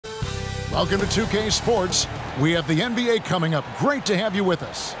Welcome to 2K Sports. We have the NBA coming up. Great to have you with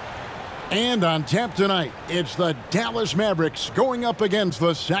us. And on tap tonight, it's the Dallas Mavericks going up against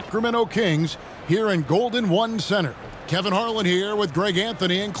the Sacramento Kings here in Golden One Center. Kevin Harlan here with Greg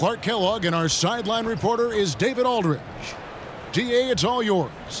Anthony and Clark Kellogg, and our sideline reporter is David Aldridge. DA, it's all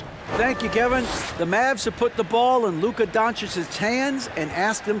yours. Thank you, Kevin. The Mavs have put the ball in Luka Doncic's hands and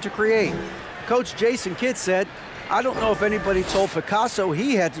asked him to create. Coach Jason Kidd said, "I don't know if anybody told Picasso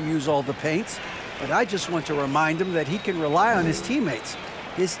he had to use all the paints, but I just want to remind him that he can rely on his teammates.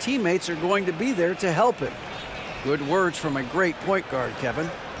 His teammates are going to be there to help him." Good words from a great point guard, Kevin.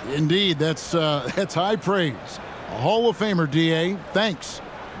 Indeed, that's high praise. A Hall of Famer, DA. Thanks.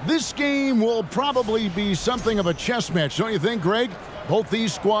 This game will probably be something of a chess match, don't you think, Greg? Both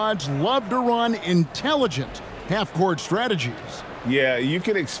these squads love to run intelligent half-court strategies. Yeah, you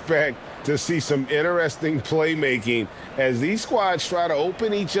can expect to see some interesting playmaking as these squads try to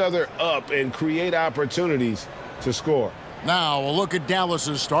open each other up and create opportunities to score. Now, a look at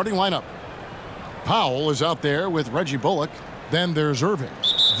Dallas's starting lineup. Powell is out there with Reggie Bullock. Then there's Irving.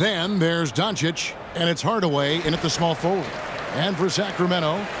 Then there's Doncic, and it's Hardaway in at the small forward. And for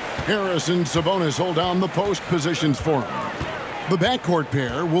Sacramento, Harris and Sabonis hold down the post positions for him. The backcourt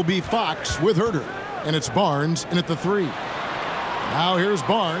pair will be Fox with Herter, and it's Barnes in at the 3. Now here's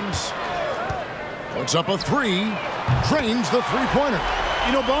Barnes. Puts up a 3, trains the three-pointer.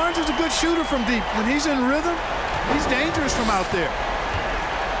 You know, Barnes is a good shooter from deep. When he's in rhythm, he's dangerous from out there.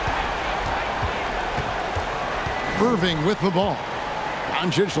 Irving with the ball.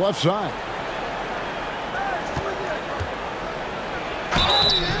 Doncic left side.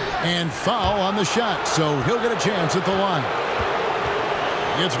 And foul on the shot, so he'll get a chance at the line.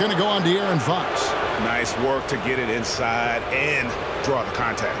 It's going to go on to De'Aaron Fox. Nice work to get it inside and draw the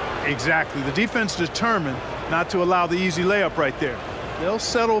contact. Exactly. The defense determined not to allow the easy layup right there. They'll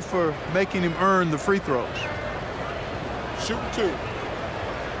settle for making him earn the free throws. Shoot 2.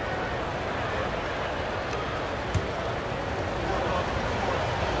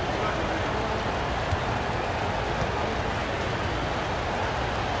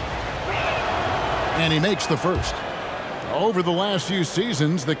 And he makes the first. Over the last few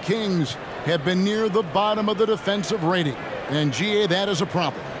seasons, the Kings have been near the bottom of the defensive rating. And, GA, that is a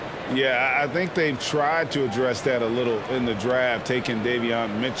problem. Yeah, I think they've tried to address that a little in the draft, taking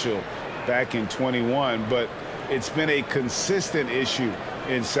Davion Mitchell back in 21, but it's been a consistent issue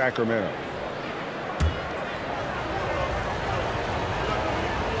in Sacramento.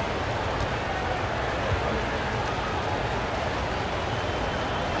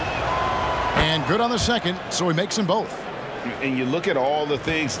 And good on the second, so he makes them both. And you look at all the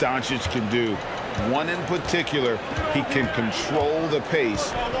things Doncic can do. One in particular, he can control the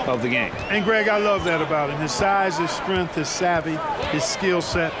pace of the game. And, Greg, I love that about him. His size, his strength, his savvy, his skill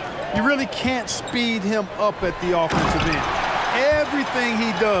set. You really can't speed him up at the offensive end. Everything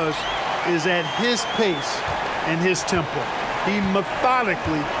he does is at his pace and his tempo. He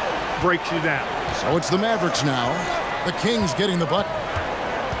methodically breaks you down. So it's the Mavericks now. The Kings getting the bucket.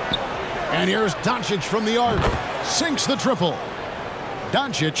 And here's Doncic from the arc. Sinks the triple.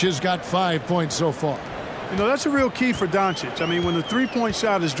 Doncic has got 5 points so far. You know, that's a real key for Doncic. I mean, when the three-point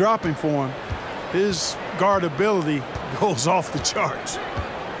shot is dropping for him, his guard ability goes off the charts.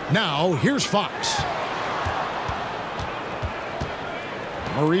 Now, here's Fox.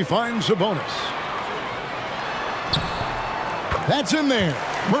 Murray finds Sabonis. That's in there.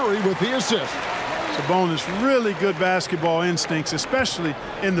 Murray with the assist. Sabonis, really good basketball instincts, especially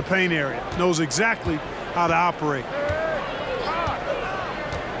in the paint area. Knows exactly how to operate.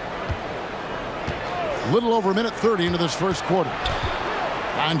 Little over a minute 30 into this first quarter.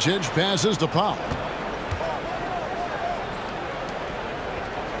 Doncic passes to Powell.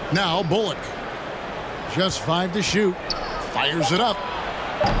 Now Bullock. Just 5 to shoot. Fires it up.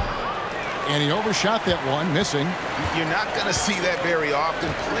 And he overshot that one, missing. You're not going to see that very often.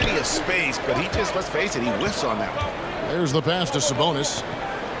 Plenty of space, but he just, let's face it, he whiffs on that one. There's the pass to Sabonis.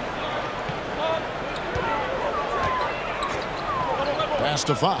 Pass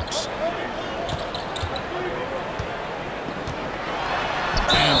to Fox.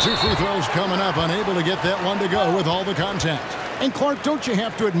 And 2 free throws coming up, unable to get that one to go with all the contact. And, Clark, don't you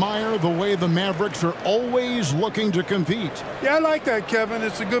have to admire the way the Mavericks are always looking to compete? Yeah, I like that, Kevin.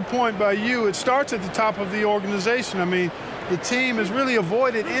 It's a good point by you. It starts at the top of the organization. I mean, the team has really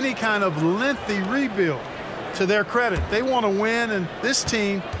avoided any kind of lengthy rebuild. To their credit, they want to win, and this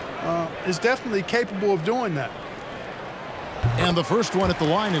team is definitely capable of doing that. And the first one at the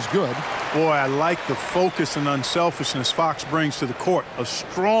line is good. Boy, I like the focus and unselfishness Fox brings to the court. A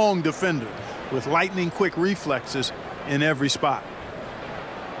strong defender with lightning-quick reflexes in every spot.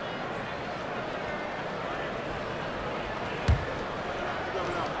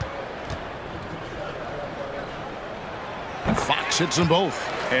 Mavericks hits them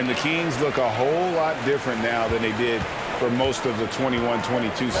both. And the Kings look a whole lot different now than they did for most of the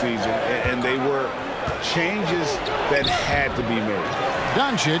 21-22 season. And they were changes that had to be made.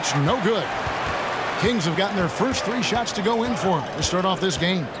 Doncic, no good. Kings have gotten their first 3 shots to go in for him to start off this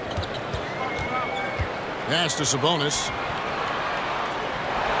game. Pass to Sabonis.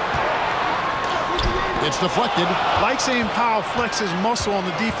 It's deflected. Like seeing Powell flex his muscle on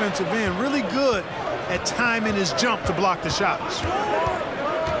the defensive end. Really good at timing his jump to block the shots.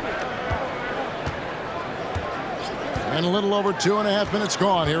 And a little over 2.5 minutes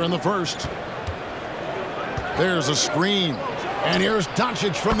gone here in the first. There's a screen. And here's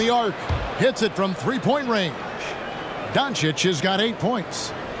Doncic from the arc. Hits it from 3-point range. Doncic has got 8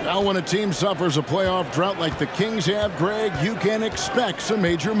 points. Now when a team suffers a playoff drought like the Kings have, Greg, you can expect some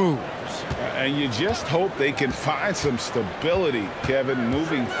major moves. And you just hope they can find some stability, Kevin,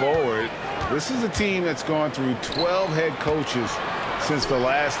 moving forward. This is a team that's gone through 12 head coaches since the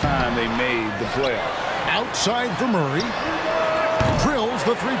last time they made the playoffs. Outside for Murray. Drills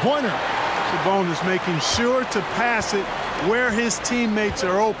the 3-pointer. Sabonis making sure to pass it where his teammates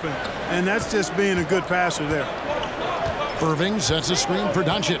are open, and that's just being a good passer there. Irving sets a screen for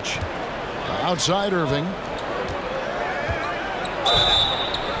Doncic. Outside Irving.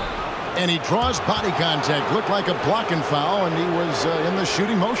 And he draws body contact. Looked like a blocking foul, and he was in the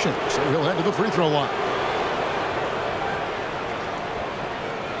shooting motion, so he'll head to the free throw line.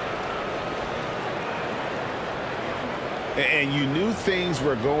 And you knew things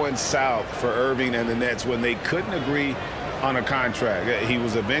were going south for Irving and the Nets when they couldn't agree on a contract. He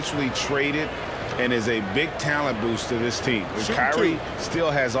was eventually traded and is a big talent boost to this team. Kyrie still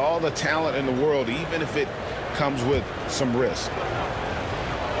has all the talent in the world, even if it comes with some risk.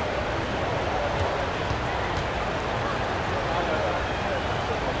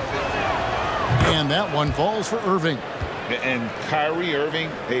 And that one falls for Irving. And Kyrie Irving,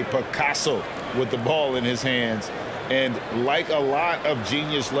 a Picasso with the ball in his hands. And like a lot of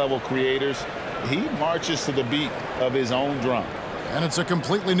genius-level creators, he marches to the beat of his own drum. And it's a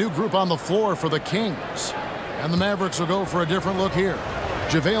completely new group on the floor for the Kings. And the Mavericks will go for a different look here.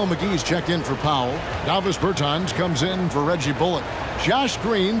 JaVale McGee's checked in for Powell. Davis Bertans comes in for Reggie Bullock. Josh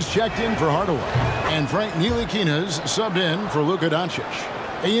Green's checked in for Hardaway. And Frank Ntilikina's subbed in for Luka Doncic.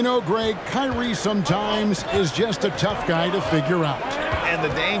 And you know, Greg, Kyrie sometimes is just a tough guy to figure out. And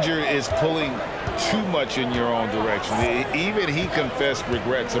the danger is pulling too much in your own direction. Even he confessed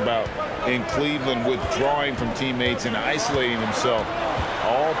regrets about in Cleveland withdrawing from teammates and isolating himself.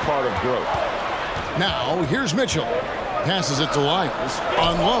 All part of growth. Now, here's Mitchell. Passes it to Lyles.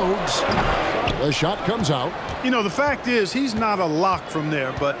 Unloads. The shot comes out. You know, the fact is he's not a lock from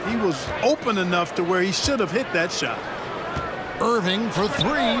there, but he was open enough to where he should have hit that shot. Irving for 3.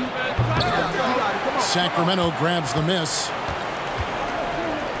 Sacramento grabs the miss.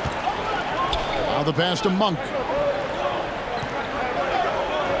 Now the pass to Monk.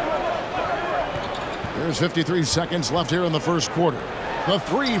 There's 53 seconds left here in the first quarter. The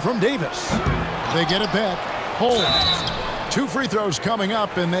 3 from Davis. They get it back. Holds. 2 free throws coming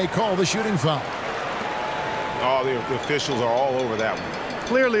up, and they call the shooting foul. Oh, the officials are all over that one.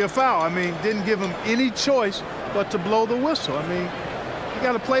 Clearly a foul. I mean, didn't give him any choice but to blow the whistle. I mean, you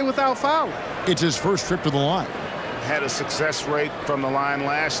got to play without fouling. It's his first trip to the line. Had a success rate from the line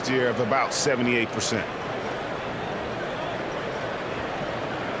last year of about 78%.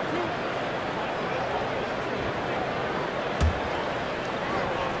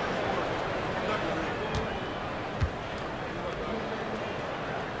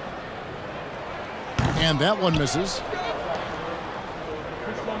 And that one misses.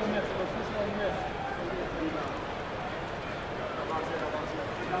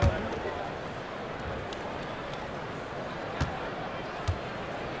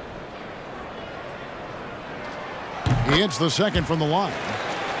 He hits the second from the line.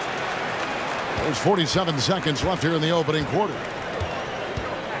 There's 47 seconds left here in the opening quarter.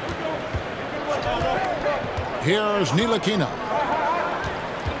 Here's Ntilikina.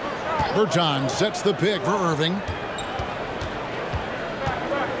 Bertans sets the pick for Irving.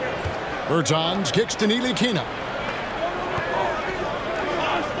 Bertans kicks to Ntilikina.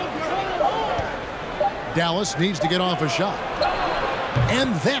 Dallas needs to get off a shot.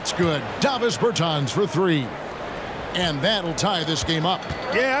 And that's good. Davis Bertans for 3. And that'll tie this game up.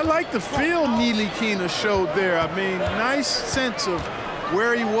 Yeah, I like the feel Ntilikina showed there. I mean, nice sense of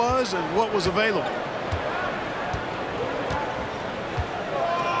where he was and what was available.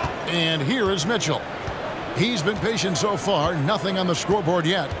 And here is Mitchell. He's been patient so far. Nothing on the scoreboard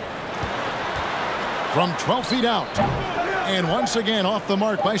yet. From 12 feet out. And once again off the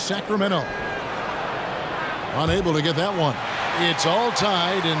mark by Sacramento. Unable to get that one. It's all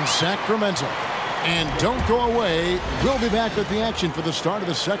tied in Sacramento. And don't go away. We'll be back with the action for the start of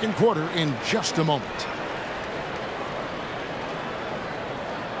the second quarter in just a moment.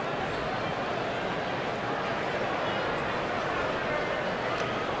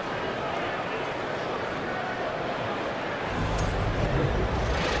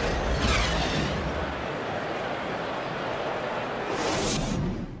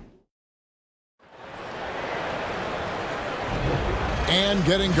 And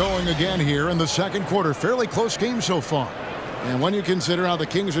getting going again here in the second quarter. Fairly close game so far. And when you consider how the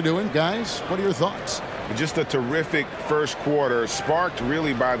Kings are doing, guys, what are your thoughts? Just a terrific first quarter, sparked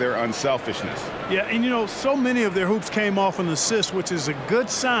really by their unselfishness. Yeah, and you know, so many of their hoops came off an assist, which is a good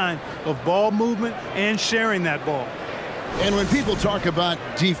sign of ball movement and sharing that ball. And when people talk about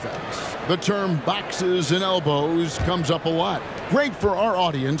defense, the term boxes and elbows comes up a lot. Great for our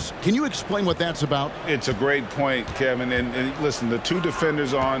audience. Can you explain what that's about? It's a great point, Kevin. And listen, the two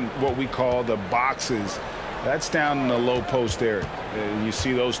defenders on what we call the boxes, that's down in the low post area. You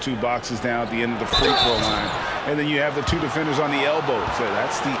see those two boxes down at the end of the free throw line. And then you have the two defenders on the elbows.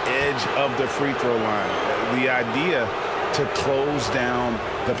 That's the edge of the free throw line. The idea to close down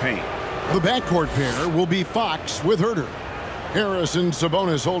the paint. The backcourt pair will be Fox with Herter. Harris and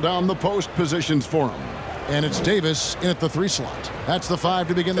Sabonis hold down the post positions for him. And it's Davis in at the 3 slot. That's the 5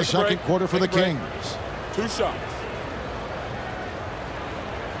 to begin the second quarter for the Kings. 2 shots.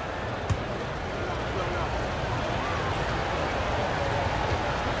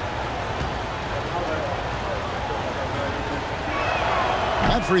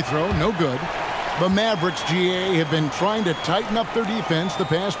 That free throw, no good. The Mavericks, GA, have been trying to tighten up their defense the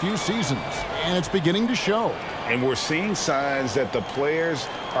past few seasons, and it's beginning to show. And we're seeing signs that the players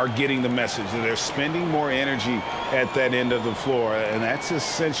are getting the message, that they're spending more energy at that end of the floor, and that's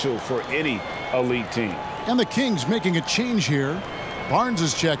essential for any elite team. And the Kings making a change here. Barnes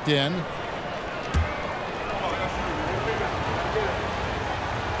is checked in.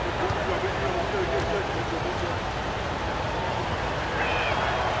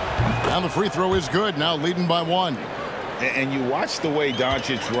 And the free throw is good, now leading by 1. And you watch the way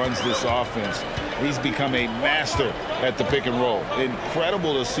Doncic runs this offense. He's become a master at the pick and roll.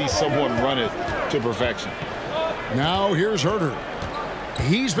 Incredible to see someone run it to perfection. Now here's Herter.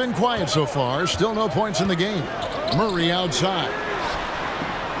 He's been quiet so far. Still no points in the game. Murray outside.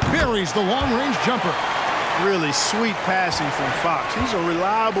 Buries the long-range jumper. Really sweet passing from Fox. He's a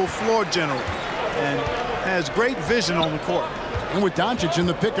reliable floor general and has great vision on the court. And with Doncic in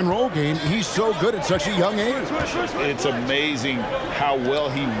the pick-and-roll game, he's so good at such a young age. It's amazing how well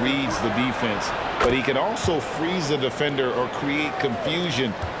he reads the defense, but he can also freeze the defender or create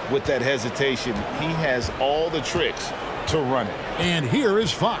confusion with that hesitation. He has all the tricks to run it. And here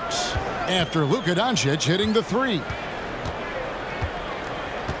is Fox after Luka Doncic hitting the 3.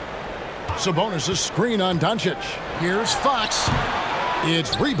 Sabonis' screen on Doncic. Here's Fox.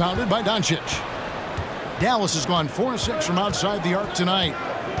 It's rebounded by Doncic. Dallas has gone 4-6 from outside the arc tonight.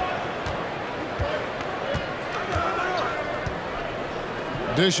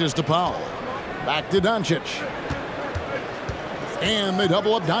 Dishes to Powell. Back to Doncic. And they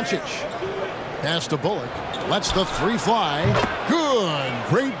double up Doncic. Pass to Bullock. Lets the 3 fly. Good.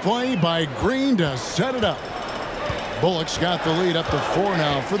 Great play by Green to set it up. Bullock's got the lead up to 4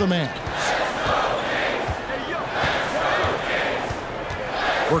 now for the Mavs.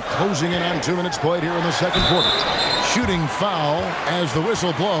 We're closing in on 2 minutes played here in the second quarter. Shooting foul as the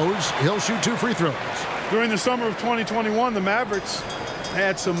whistle blows. He'll shoot 2 free throws. During the summer of 2021, the Mavericks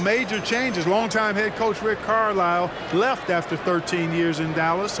had some major changes. Longtime head coach Rick Carlisle left after 13 years in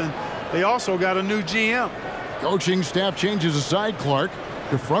Dallas, and they also got a new GM. Coaching staff changes aside, Clark.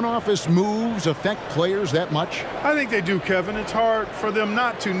 Do front office moves affect players that much? I think they do, Kevin. It's hard for them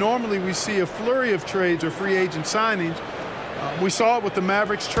not to. Normally we see a flurry of trades or free agent signings. We saw it with the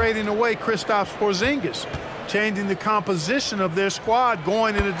Mavericks trading away Kristaps Porzingis, changing the composition of their squad,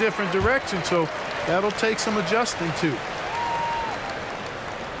 going in a different direction. So that'll take some adjusting to.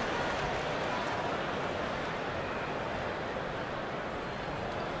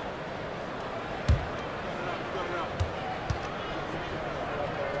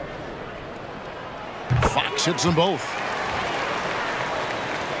 Fox hits them both.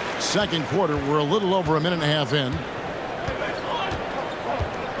 Second quarter, we're a little over 1.5 minutes in.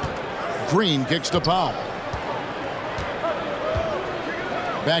 Green kicks to Powell.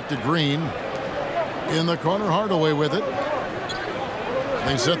 Back to Green. In the corner, Hardaway with it.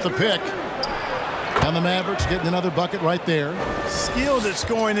 They set the pick. And the Mavericks getting another bucket right there. Skilled at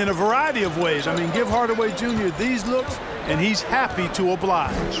scoring in a variety of ways. I mean, give Hardaway Jr. these looks, and he's happy to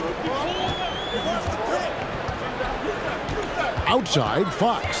oblige. Outside,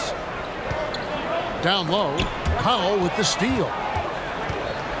 Fox. Down low, Powell with the steal.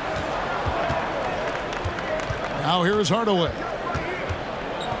 Now here is Hardaway.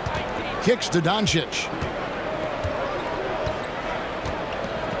 Kicks to Doncic.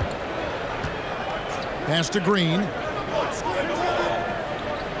 Pass to Green.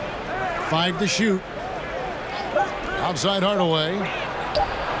 5 to shoot. Outside Hardaway.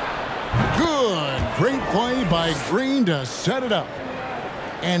 Good. Great play by Green to set it up.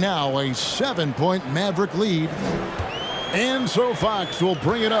 And now a 7-point Maverick lead. And so Fox will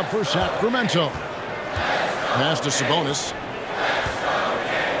bring it up for Sacramento. Pass to Sabonis.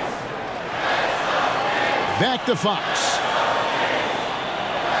 Back to Fox.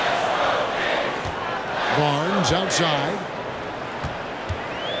 Barnes outside.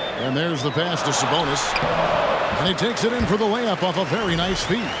 And there's the pass to Sabonis. And he takes it in for the layup off a very nice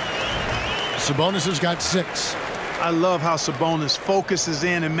feed. Sabonis has got 6. I love how Sabonis focuses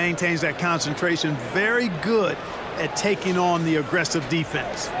in and maintains that concentration. Very good at taking on the aggressive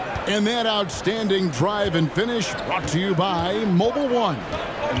defense. And that outstanding drive and finish brought to you by Mobile One.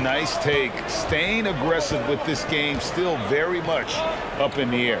 A nice take. Staying aggressive with this game, still very much up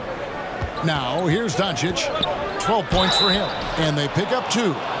in the air. Now here's Doncic. 12 points for him. And they pick up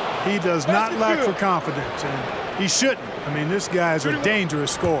 2. He does not lack for confidence, and he shouldn't. I mean, this guy is a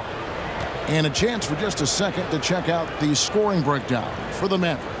dangerous scorer. And a chance for just a second to check out the scoring breakdown for the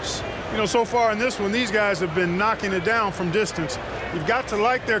Mavericks. You know, so far in this one, these guys have been knocking it down from distance. You've got to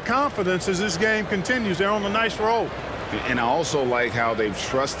like their confidence as this game continues. They're on a nice roll. And I also like how they've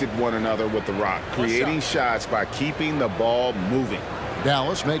trusted one another with the rock, creating shots by keeping the ball moving.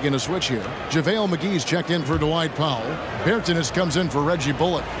 Dallas making a switch here. JaVale McGee's checked in for Dwight Powell. Bertans comes in for Reggie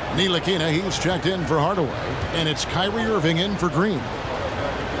Bullock. Ntilikina, he's checked in for Hardaway. And it's Kyrie Irving in for Green.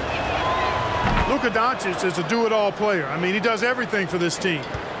 Luka Doncic is a do-it-all player. I mean, he does everything for this team,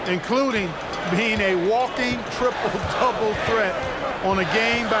 including being a walking triple-double threat on a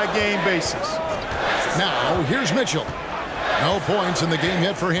game-by-game basis. Now, here's Mitchell. No points in the game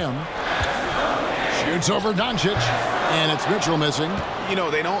yet for him. Shoots over Doncic, and it's Mitchell missing. You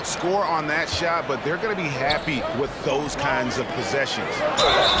know, they don't score on that shot, but they're going to be happy with those kinds of possessions.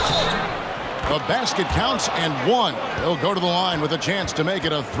 The basket counts and 1. He'll go to the line with a chance to make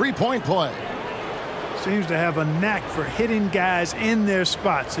it a 3-point play. Seems to have a knack for hitting guys in their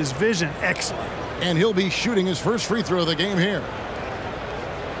spots. His vision, excellent. And he'll be shooting his first free throw of the game here.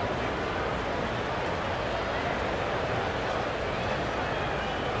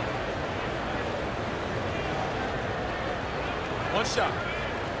 One shot.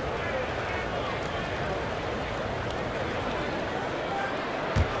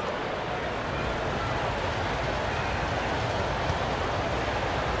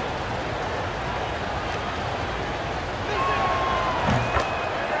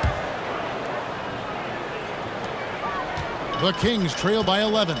 The Kings trail by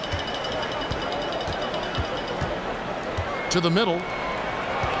 11. To the middle.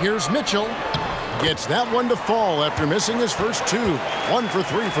 Here's Mitchell. Gets that one to fall after missing his first 2. 1 for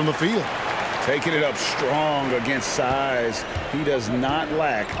 3 from the field. Taking it up strong against size. He does not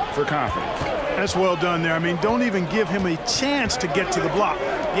lack for confidence. That's well done there. I mean, don't even give him a chance to get to the block.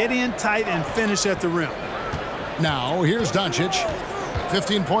 Get in tight and finish at the rim. Now, here's Doncic.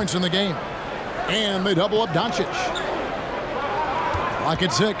 15 points in the game. And they double up Doncic. Clock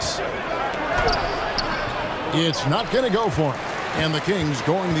at 6. It's not going to go for him. And the Kings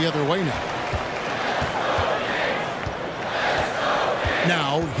going the other way now.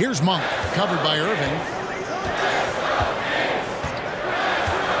 Now, here's Monk, covered by Irving.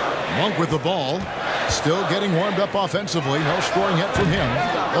 Monk with the ball. Still getting warmed up offensively. No scoring yet from him.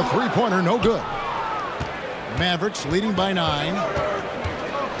 A three-pointer, no good. Mavericks leading by 9.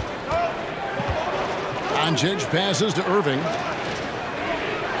 Doncic passes to Irving.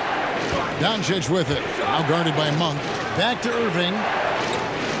 Doncic with it. Now guarded by Monk. Back to Irving.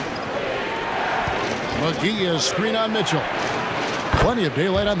 McGee is screen on Mitchell. Plenty of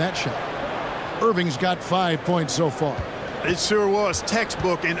daylight on that shot. Irving's got 5 points so far. It sure was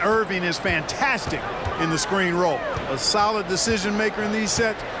textbook, and Irving is fantastic in the screen roll. A solid decision maker in these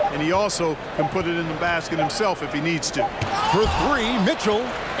sets, and he also can put it in the basket himself if he needs to. For 3, Mitchell.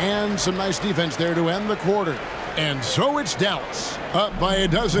 And some nice defense there to end the quarter. And so it's Dallas, up by a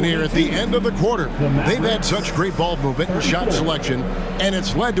dozen here at the end of the quarter. They've had such great ball movement and shot selection, and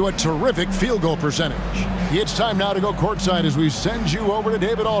it's led to a terrific field goal percentage. It's time now to go courtside as we send you over to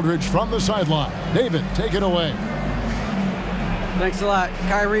David Aldridge from the sideline. David, take it away. Thanks a lot.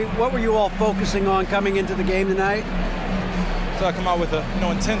 Kyrie, what were you all focusing on coming into the game tonight? So I come out with a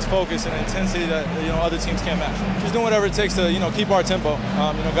intense focus and intensity that other teams can't match. Just doing whatever it takes to keep our tempo.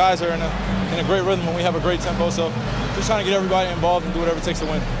 Guys are in a great rhythm when we have a great tempo. So just trying to get everybody involved and do whatever it takes to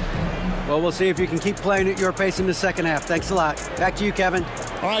win. Well, we'll see if you can keep playing at your pace in the second half. Thanks a lot. Back to you, Kevin.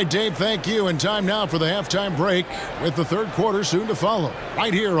 All right, Dave, thank you. And time now for the halftime break with the third quarter soon to follow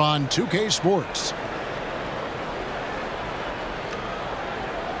right here on 2K Sports.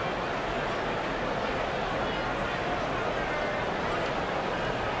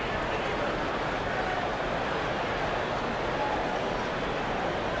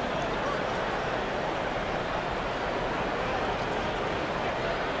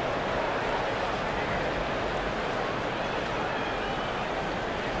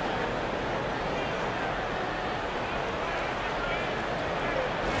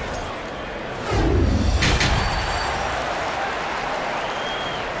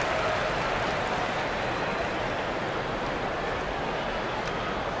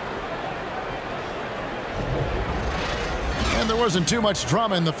 There wasn't too much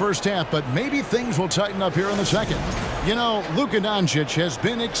drama in the first half, but maybe things will tighten up here in the second. Luka Doncic has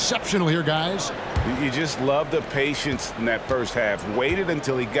been exceptional here, guys. You just love the patience in that first half. Waited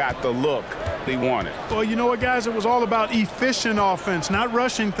until he got the look he wanted. Well, you know what, guys? It was all about efficient offense, not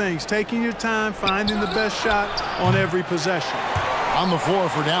rushing things, taking your time, finding the best shot on every possession. On the floor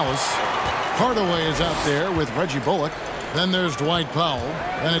for Dallas, Hardaway is out there with Reggie Bullock. Then there's Dwight Powell,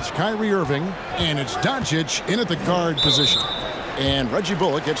 and it's Kyrie Irving, and it's Doncic in at the guard position. And Reggie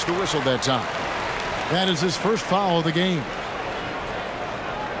Bullock gets the whistle that time. That is his first foul of the game.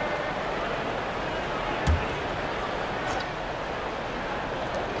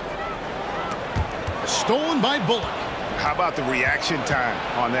 Stolen by Bullock. How about the reaction time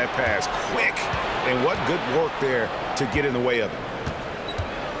on that pass? Quick, and what good work there to get in the way of it.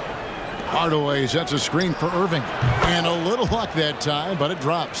 Hardaway sets a screen for Irving. And a little luck that time, but it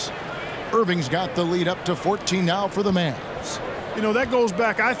drops. Irving's got the lead up to 14 now for the Mavs. That goes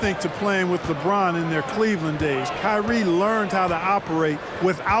back, I think, to playing with LeBron in their Cleveland days. Kyrie learned how to operate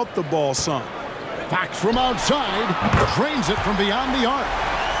without the ball some. Fox from outside drains it from beyond the arc.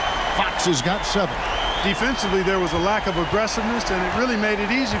 Fox has got 7. Defensively, there was a lack of aggressiveness, and it really made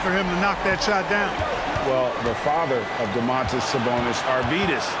it easy for him to knock that shot down. Well, the father of Domantas Sabonis,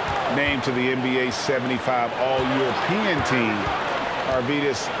 Arvydas, named to the NBA 75 All-European team.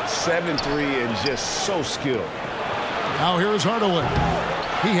 Arvydas 7'3" and just so skilled. Now here is Hardaway.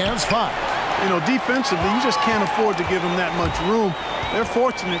 He has 5. Defensively, you just can't afford to give him that much room. They're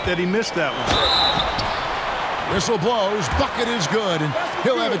fortunate that he missed that one. Whistle blows. Bucket is good, and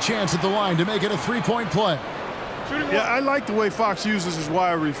he'll have a chance at the line to make it a 3-point play. Yeah, I like the way Fox uses his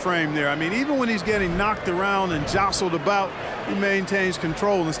wiry frame there. I mean, even when he's getting knocked around and jostled about, he maintains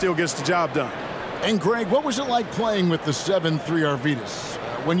control and still gets the job done. And, Greg, what was it like playing with the 7'3" Arvydas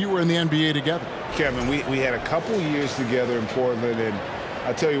when you were in the NBA together? Kevin, we had a couple years together in Portland, and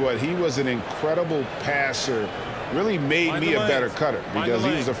I tell you what, he was an incredible passer. Really made me a better cutter because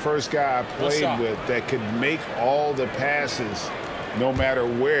he was the first guy I played with that could make all the passes no matter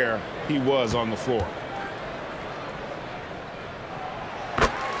where he was on the floor.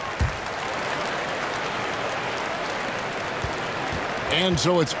 And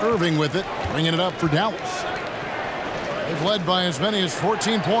so it's Irving with it, bringing it up for Dallas. They've led by as many as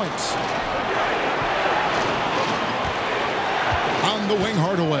 14 points. On the wing,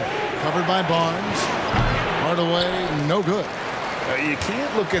 Hardaway, covered by Barnes. Hardaway, no good. You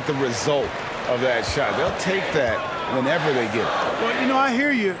can't look at the result of that shot. They'll take that whenever they get it. Well, I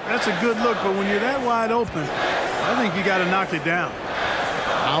hear you. That's a good look, but when you're that wide open, I think you got to knock it down.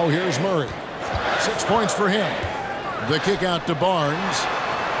 Now here's Murray. 6 points for him. The kick out to Barnes.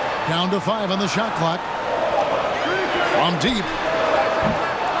 Down to 5 on the shot clock. From deep.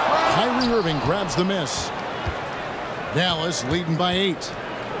 Kyrie Irving grabs the miss. Dallas leading by 8.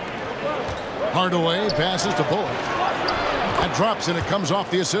 Hardaway passes to Bullock. That drops, and it comes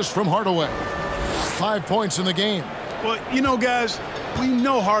off the assist from Hardaway. 5 points in the game. Well, guys, we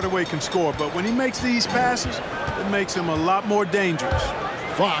know Hardaway can score, but when he makes these passes, it makes him a lot more dangerous.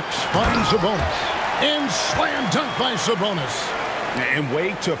 Fox finds Sabonis. And slam dunk by Sabonis. And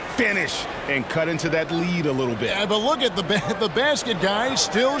wait to finish and cut into that lead a little bit. Yeah, but look at the basket guy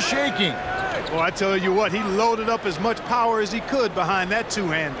still shaking. Well, I tell you what, he loaded up as much power as he could behind that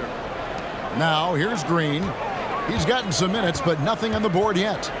two-hander. Now here's Green. He's gotten some minutes, but nothing on the board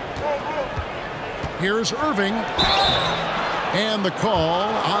yet. Here's Irving. And the call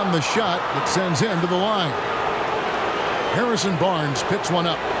on the shot that sends him to the line. Harrison Barnes picks one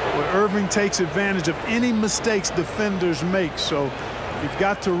up. Well, Irving takes advantage of any mistakes defenders make, so you've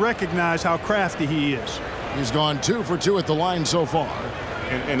got to recognize how crafty he is. He's gone 2 for 2 at the line so far.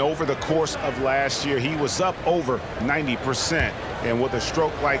 And over the course of last year, he was up over 90%. And with a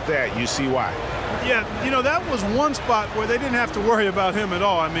stroke like that, you see why. Yeah, you know, that was one spot where they didn't have to worry about him at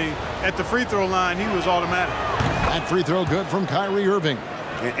all. I mean, at the free throw line, he was automatic. That free throw good from Kyrie Irving.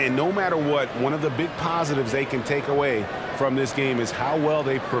 And no matter what, one of the big positives they can take away from this game is how well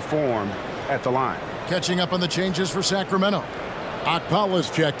they perform at the line. Catching up on the changes for Sacramento.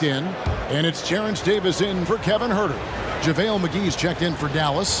 Okpala's checked in, and it's Terrence Davis in for Kevin Huerter. JaVale McGee's checked in for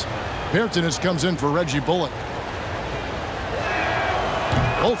Dallas. Bertans comes in for Reggie Bullock.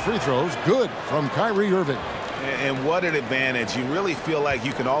 Both free throws good from Kyrie Irving. And what an advantage. You really feel like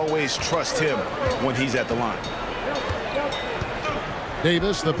you can always trust him when he's at the line.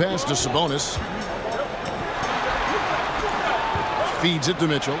 Davis, the pass to Sabonis. Feeds it to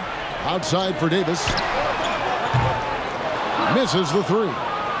Mitchell. Outside for Davis. Misses the 3.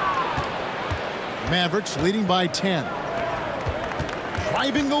 Mavericks leading by 10.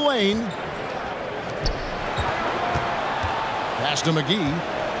 Driving the lane. Pass to McGee.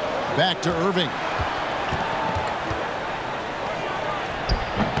 Back to Irving.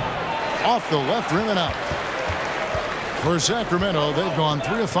 Off the left rim and out. For Sacramento, they've gone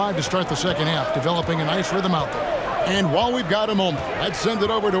 3 of 5 to start the second half, developing a nice rhythm out there. And while we've got a moment, let's send it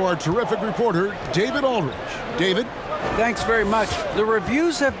over to our terrific reporter, David Aldridge. David? Thanks very much. The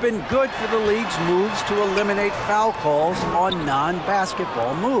reviews have been good for the league's moves to eliminate foul calls on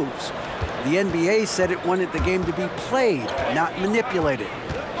non-basketball moves. The NBA said it wanted the game to be played, not manipulated.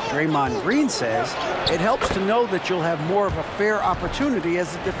 Draymond Green says it helps to know that you'll have more of a fair opportunity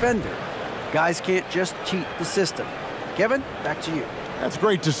as a defender. Guys can't just cheat the system. Kevin, back to you. That's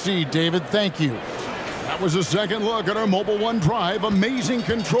great to see, David. Thank you. That was a second look at our Mobile One drive. Amazing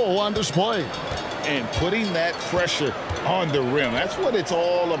control on display. And putting that pressure on the rim. That's what it's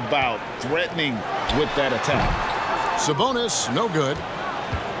all about, threatening with that attack. Sabonis, no good.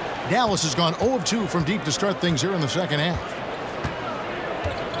 Dallas has gone 0 of 2 from deep to start things here in the second half.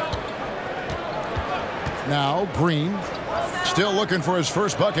 Now, Green, still looking for his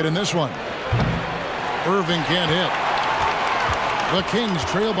first bucket in this one. Irving can't hit. The Kings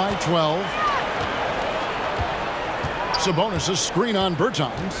trail by 12. Sabonis' screen on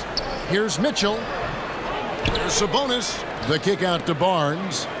Bertans. Here's Mitchell. There's Sabonis. The kick out to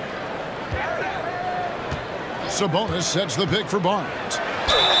Barnes. Sabonis sets the pick for Barnes.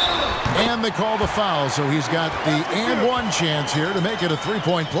 And they call the foul, so he's got the and one chance here to make it a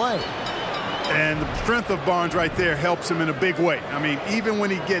three-point play. And the strength of Barnes right there helps him in a big way. I mean, even when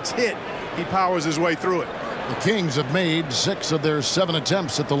he gets hit, he powers his way through it. The Kings have made 6 of their 7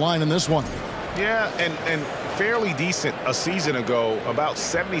 attempts at the line in this one. Yeah, and fairly decent a season ago, about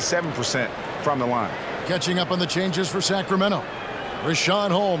 77% from the line. Catching up on the changes for Sacramento. Rashawn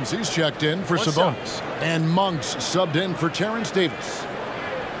Holmes, he's checked in for Sabonis. And Monks subbed in for Terrence Davis.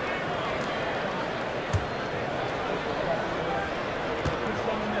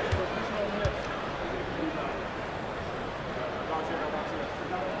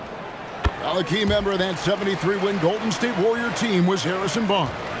 Well, a key member of that 73-win Golden State Warrior team was Harrison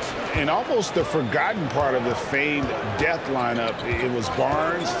Barnes. And almost the forgotten part of the famed death lineup, it was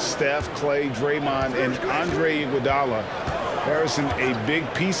Barnes, Steph, Clay, Draymond, and Andre Iguodala. Harrison, a big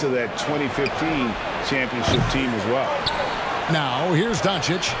piece of that 2015 championship team as well. Now, here's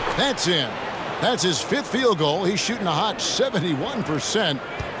Doncic. That's in. That's his 5th field goal. He's shooting a hot 71%.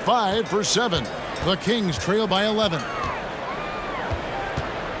 5 for 7. The Kings trail by 11.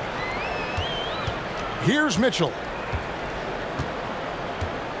 Here's Mitchell.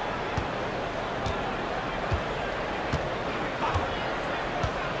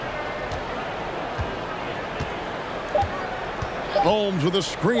 Holmes with a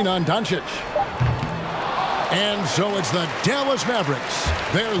screen on Doncic. And so it's the Dallas Mavericks.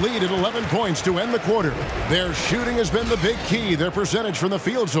 Their lead at 11 points to end the quarter. Their shooting has been the big key. Their percentage from the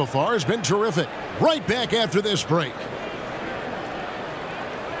field so far has been terrific. Right back after this break.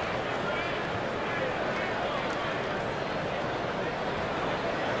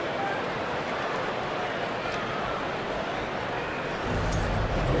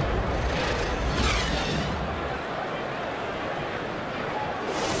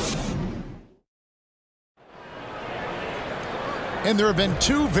 And there have been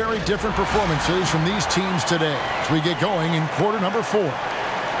 2 very different performances from these teams today as we get going in quarter number 4.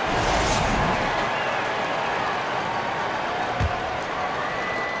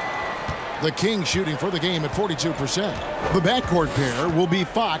 The Kings shooting for the game at 42%. The backcourt pair will be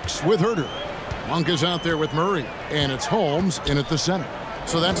Fox with Huerter. Monk is out there with Murray, and it's Holmes in at the center.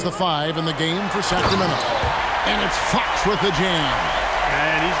 So that's the 5 in the game for Sacramento. And it's Fox with the jam.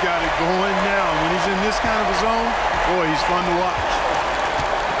 And he's got it going now. When he's in this kind of a zone, boy, he's fun to watch.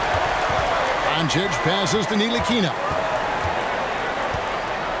 Doncic passes to Ntilikina.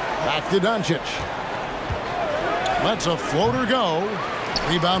 Back to Doncic. Lets a floater go.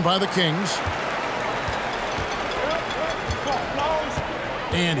 Rebound by the Kings.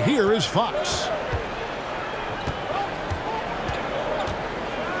 And here is Fox.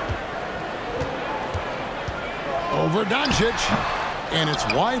 Over Doncic. And it's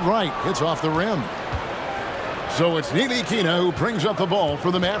wide right. Hits off the rim. So it's Ntilikina who brings up the ball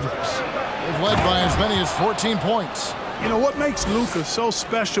for the Mavericks. They've led by as many as 14 points. You know, what makes Luka so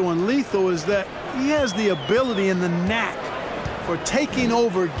special and lethal is that he has the ability and the knack for taking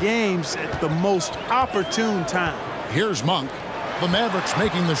over games at the most opportune time. Here's Monk. The Mavericks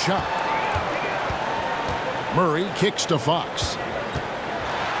making the shot. Murray kicks to Fox.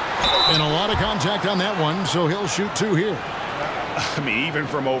 And a lot of contact on that one, so he'll shoot two here. I mean, even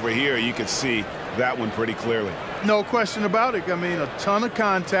from over here, you could see that one pretty clearly. No question about it. I mean, a ton of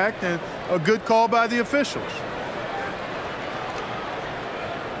contact and a good call by the officials.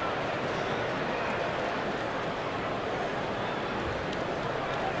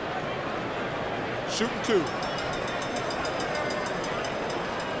 Shooting two.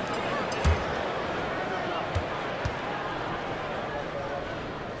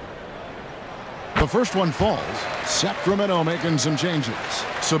 The first one falls. Sacramento making some changes.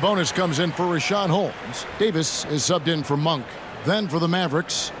 Sabonis comes in for Rashawn Holmes. Davis is subbed in for Monk. Then for the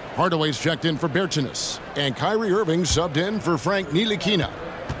Mavericks, Hardaway's checked in for Bertans. And Kyrie Irving subbed in for Frank Ntilikina.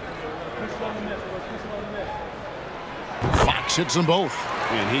 Fox hits them both.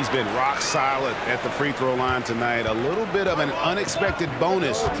 And he's been rock solid at the free throw line tonight. A little bit of an unexpected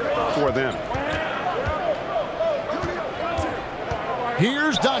bonus for them.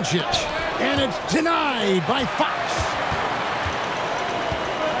 Here's Doncic. And it's denied by Fox.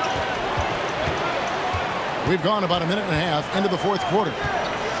 We've gone about a minute and a half into the fourth quarter.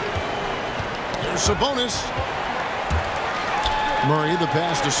 Here's Sabonis. Murray, the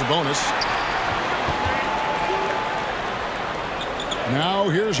pass to Sabonis. Now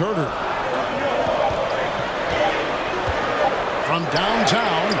here's Herter. From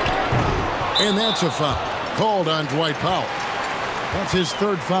downtown. And that's a foul. Called on Dwight Powell. That's his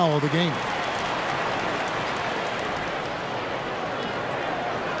third foul of the game.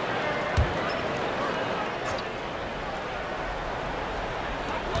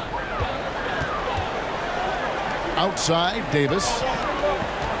 Outside, Davis.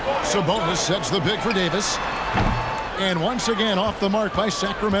 Sabonis sets the pick for Davis. And once again off the mark by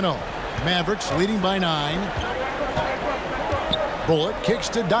Sacramento. Mavericks leading by 9. Bullock kicks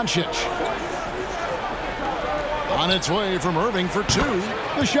to Doncic. On its way from Irving for 2.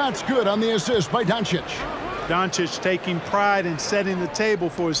 The shot's good on the assist by Doncic. Doncic taking pride in setting the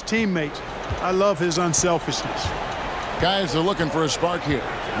table for his teammates. I love his unselfishness. Guys are looking for a spark here.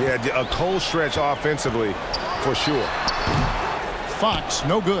 Yeah, a cold stretch offensively for sure. Fox,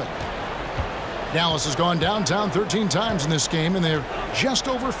 no good. Dallas has gone downtown 13 times in this game, and they're just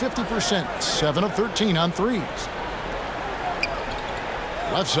over 50%. 7 of 13 on threes.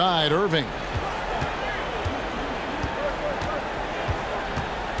 Left side, Irving.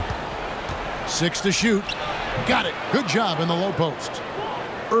 Six to shoot. Got it. Good job in the low post.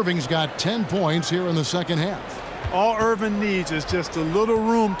 Irving's got 10 points here in the second half. All Irving needs is just a little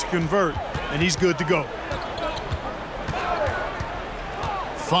room to convert, and he's good to go.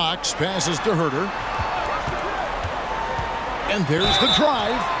 Fox passes to Herter. And there's the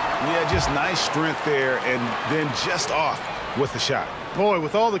drive. Yeah, just nice strength there, and then just off with the shot. Boy,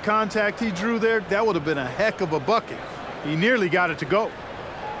 with all the contact he drew there, that would have been a heck of a bucket. He nearly got it to go.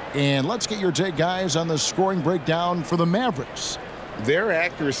 And let's get your take, guys, on the scoring breakdown for the Mavericks. Their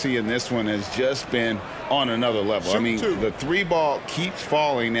accuracy in this one has just been on another level. I mean, the three ball keeps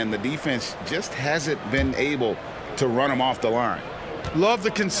falling, and the defense just hasn't been able to run them off the line. Love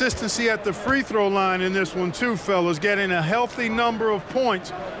the consistency at the free throw line in this one too, fellas. Getting a healthy number of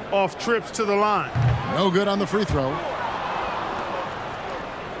points off trips to the line. No good on the free throw.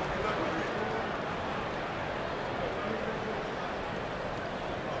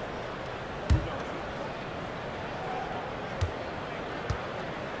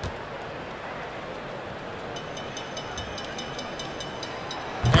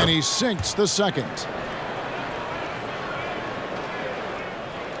 And he sinks the second.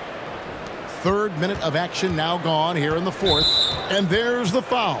 Third minute of action now gone here in the fourth. And there's the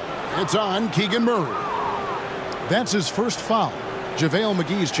foul. It's on Keegan Murray. That's his first foul. JaVale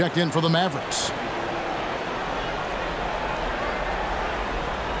McGee's checked in for the Mavericks.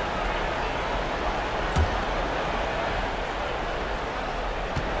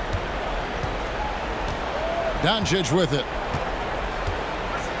 Doncic with it.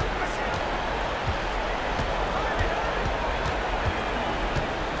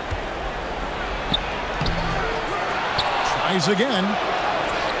 Tries again.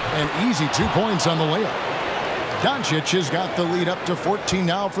 An easy 2 points on the layup. Doncic has got the lead up to 14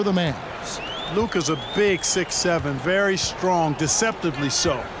 now for the Mavs. Luka's a big 6'7", very strong, deceptively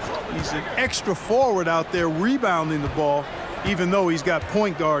so. He's an extra forward out there rebounding the ball, even though he's got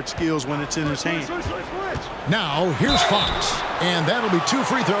point guard skills when it's in his hand. Now, here's Fox. And that'll be 2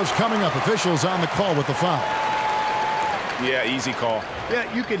 free throws coming up. Officials on the call with the foul. Yeah, easy call.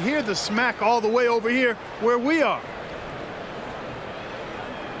 Yeah, you can hear the smack all the way over here where we are.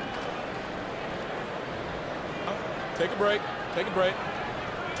 Take a break. Take a break.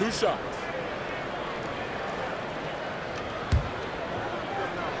 2 shots.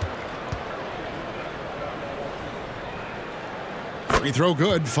 Free throw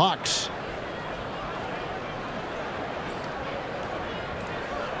good, Fox.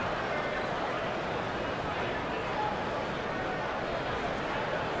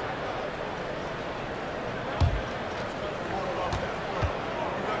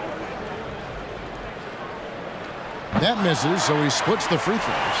 That misses, so he splits the free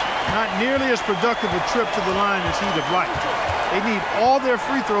throws. Not nearly as productive a trip to the line as he'd have liked. They need all their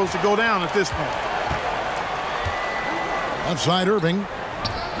free throws to go down at this point. Outside Irving.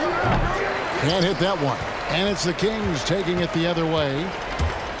 Can't hit that one. And it's the Kings taking it the other way.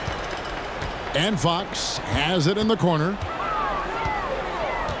 And Fox has it in the corner.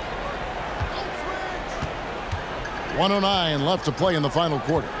 1:09 left to play in the final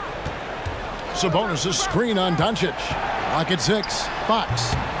quarter. Sabonis' screen on Doncic. Clock at 6.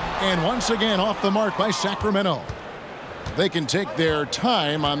 Fox. And once again off the mark by Sacramento. They can take their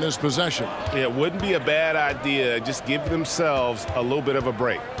time on this possession. Yeah, it wouldn't be a bad idea. Just give themselves a little bit of a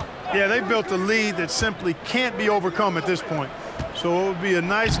break. Yeah, they built a lead that simply can't be overcome at this point. So it would be a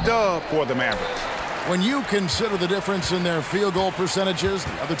nice dub For the Mavericks. When you consider the difference in their field goal percentages,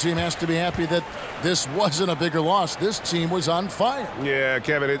 the other team has to be happy that this wasn't a bigger loss. This team was on fire. Yeah,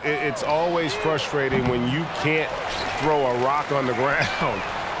 Kevin, it's always frustrating when you can't throw a rock on the ground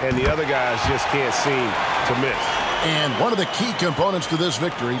and the other guys just can't seem to miss. And one of the key components to this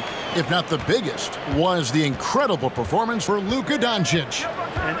victory, if not the biggest, was the incredible performance for Luka Doncic.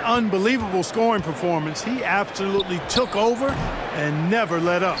 An unbelievable scoring performance. He absolutely took over and never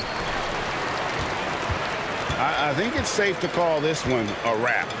let up. I think it's safe to call this one a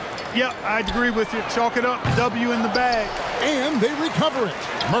wrap. Yep, I'd agree with you. Chalk it up. W in the bag. And they recover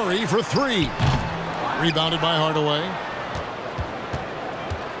it. Murray for 3. Rebounded by Hardaway.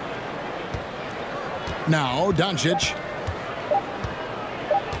 Now Doncic.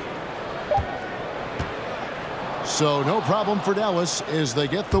 So no problem for Dallas as they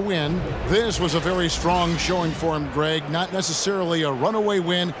get the win. This was a very strong showing for him, Greg. Not necessarily a runaway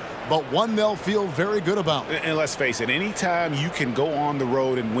win, but one they'll feel very good about. And let's face it, anytime you can go on the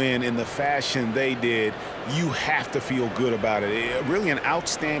road and win in the fashion they did, you have to feel good about it. Really an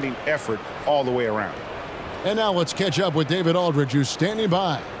outstanding effort all the way around. And now let's catch up with David Aldridge, who's standing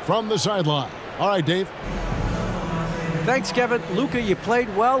by from the sideline. All right, Dave. Thanks, Kevin. Luka, you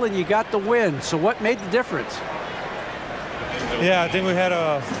played well and you got the win. So what made the difference? Yeah, I think we had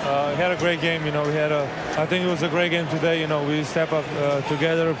a great game. You know, I think it was a great game today. You know, we step up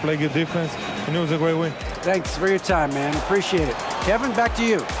together, play good defense, and it was a great win. Thanks for your time, man. Appreciate it. Kevin, back to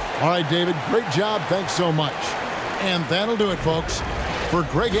you. All right, David, great job. Thanks so much. And that'll do it, folks. For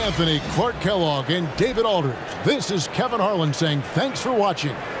Greg Anthony, Clark Kellogg, and David Aldridge, this is Kevin Harlan saying thanks for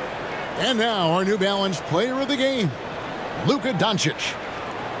watching. And now our New Balance player of the game, Luka Doncic.